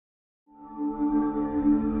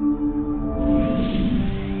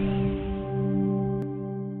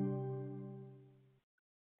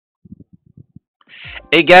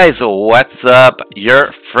Hey guys, what's up?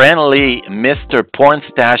 Your friendly Mr.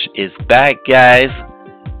 Pornstash is back, guys,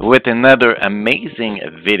 with another amazing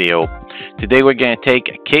video. Today we're going to take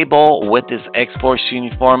Cable with his X-Force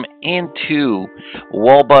uniform into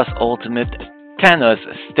Wallbus Ultimate Thanos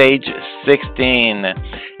Stage 16.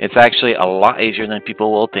 It's actually a lot easier than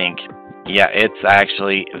people will think. Yeah, it's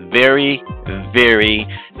actually very, very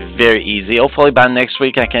easy. Hopefully by next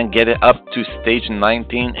week I can get it up to stage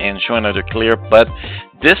 19 and show another clear. But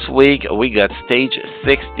this week we got stage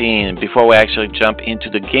 16. Before we actually jump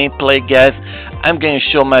into the gameplay, guys, I'm going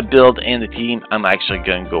to show my build and the team I'm actually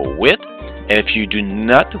going to go with. And if you do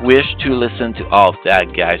not wish to listen to all of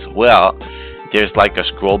that, guys, well, there's like a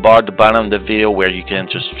scroll bar at the bottom of the video where you can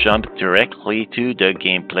just jump directly to the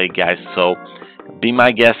gameplay, guys. So be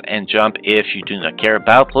my guest and jump if you do not care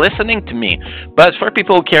about listening to me. But for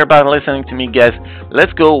people who care about listening to me, guys,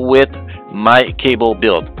 let's go with my Cable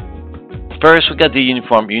build. First, we got the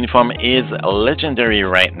uniform. Uniform is legendary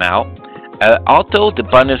right now. Although the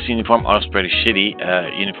bonus uniform is pretty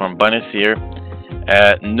shitty. Uniform bonus here.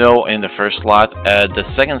 No in the first slot. The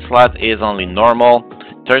second slot is only normal.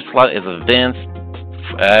 Third slot is advanced.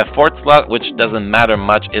 Fourth slot, which doesn't matter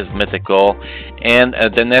much, is mythical, and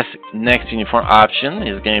the next uniform option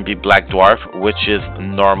is going to be Black Dwarf, which is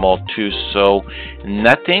normal too. So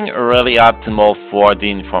nothing really optimal for the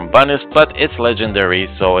uniform bonus, but it's legendary,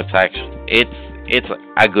 so it's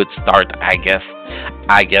a good start, I guess.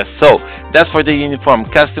 So that's for the uniform.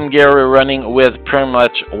 Custom gear, we're running with pretty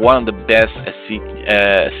much one of the best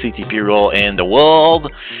CTP roll in the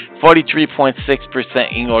world.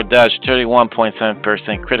 43.6% ignore dodge,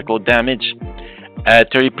 31.7% critical damage,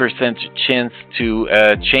 30% chance to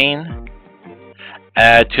chain,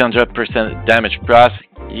 200% damage pros.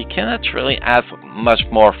 You cannot really ask much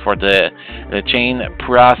more for the chain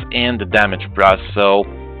pros and the damage pros, so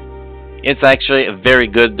it's actually very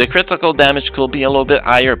good. The critical damage could be a little bit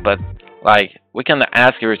higher, but like we can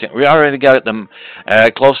ask everything. We already got them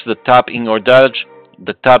close to the top ignore dodge,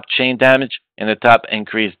 the top chain damage, and the top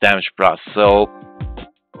increased damage pros. So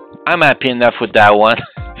I'm happy enough with that one.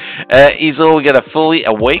 Easel, we got a fully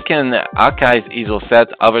awakened Akai's Easel set.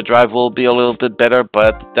 Overdrive will be a little bit better,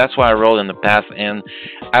 but that's what I rolled in the past, and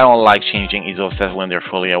I don't like changing Easel sets when they're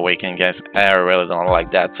fully awakened, guys. I really don't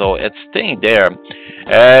like that, so it's staying there.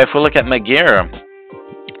 If we look at my gear,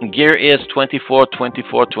 gear is 24,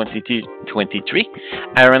 24, 22, 23.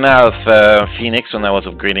 I ran out of Phoenix when I was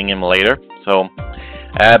upgrading him later, so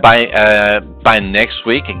by next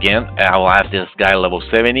week again I will have this guy level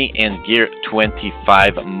 70 and gear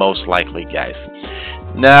 25 most likely, guys.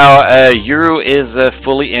 Now Euro is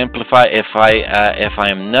fully amplified if I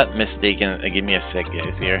am not mistaken. Give me a sec,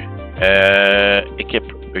 guys, here. Equip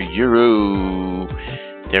Euro,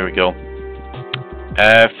 there we go.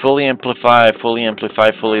 Fully amplify, and fully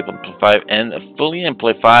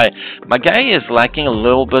amplify. My guy is lacking a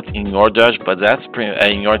little bit in your dodge, but that's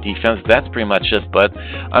in your defense. That's pretty much it. But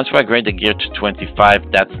once I grade the gear to 25,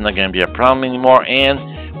 that's not going to be a problem anymore.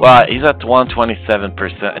 And well, he's at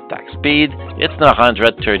 127% attack speed. It's not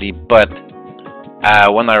 130, but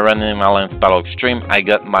when I run in my Alliance Battle Extreme, I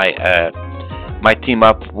got my team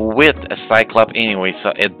up with a Cyclops anyway,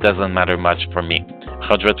 so it doesn't matter much for me.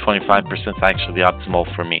 125% is actually optimal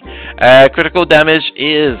for me. Critical damage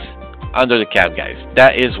is under the cap, guys.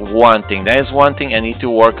 That is one thing. That is one thing I need to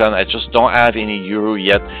work on. I just don't have any Euro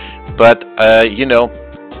yet, but you know,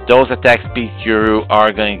 those attack speed Euro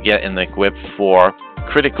are going to get an equip for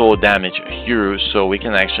critical damage Euro, so we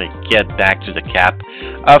can actually get back to the cap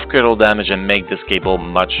of critical damage and make this Cable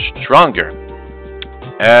much stronger.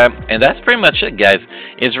 And that's pretty much it, guys.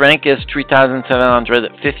 His rank is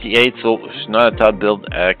 3,758, so it's not a top build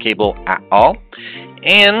Cable at all.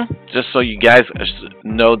 And just so you guys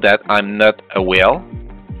know that I'm not a whale,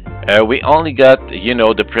 we only got, you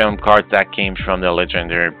know, the premium cards that came from the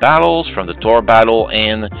legendary battles, from the Thor battle,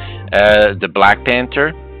 and the Black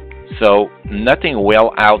Panther. So nothing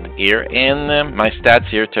well out here. And my stats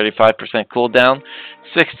here: 35% cooldown,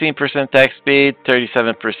 16% attack speed,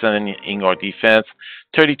 37% in your defense,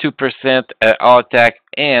 32% all attack,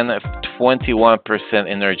 and 21%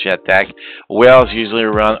 energy attack. Whales usually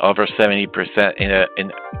run over 70%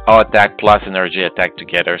 in all attack plus energy attack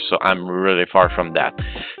together, so I'm really far from that.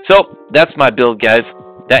 So that's my build, guys.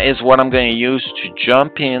 That is what I'm going to use to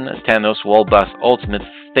jump in Thanos Wallbus Ultimate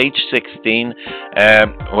Stage 16.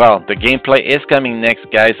 Well, the gameplay is coming next,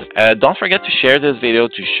 guys. Don't forget to share this video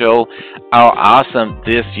to show how awesome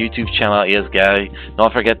this YouTube channel is, guys.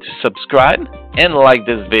 Don't forget to subscribe and like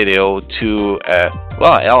this video to,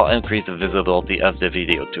 well, I'll increase the visibility of the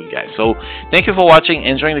video too, guys. So thank you for watching,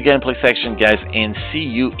 enjoying the gameplay section, guys, and see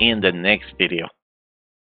you in the next video.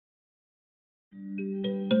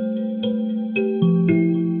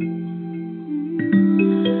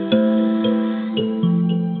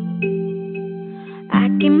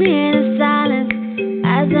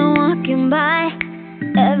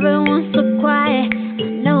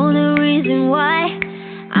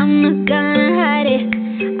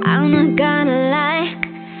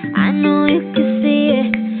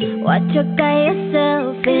 What you got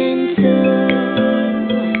yourself into?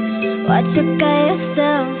 What you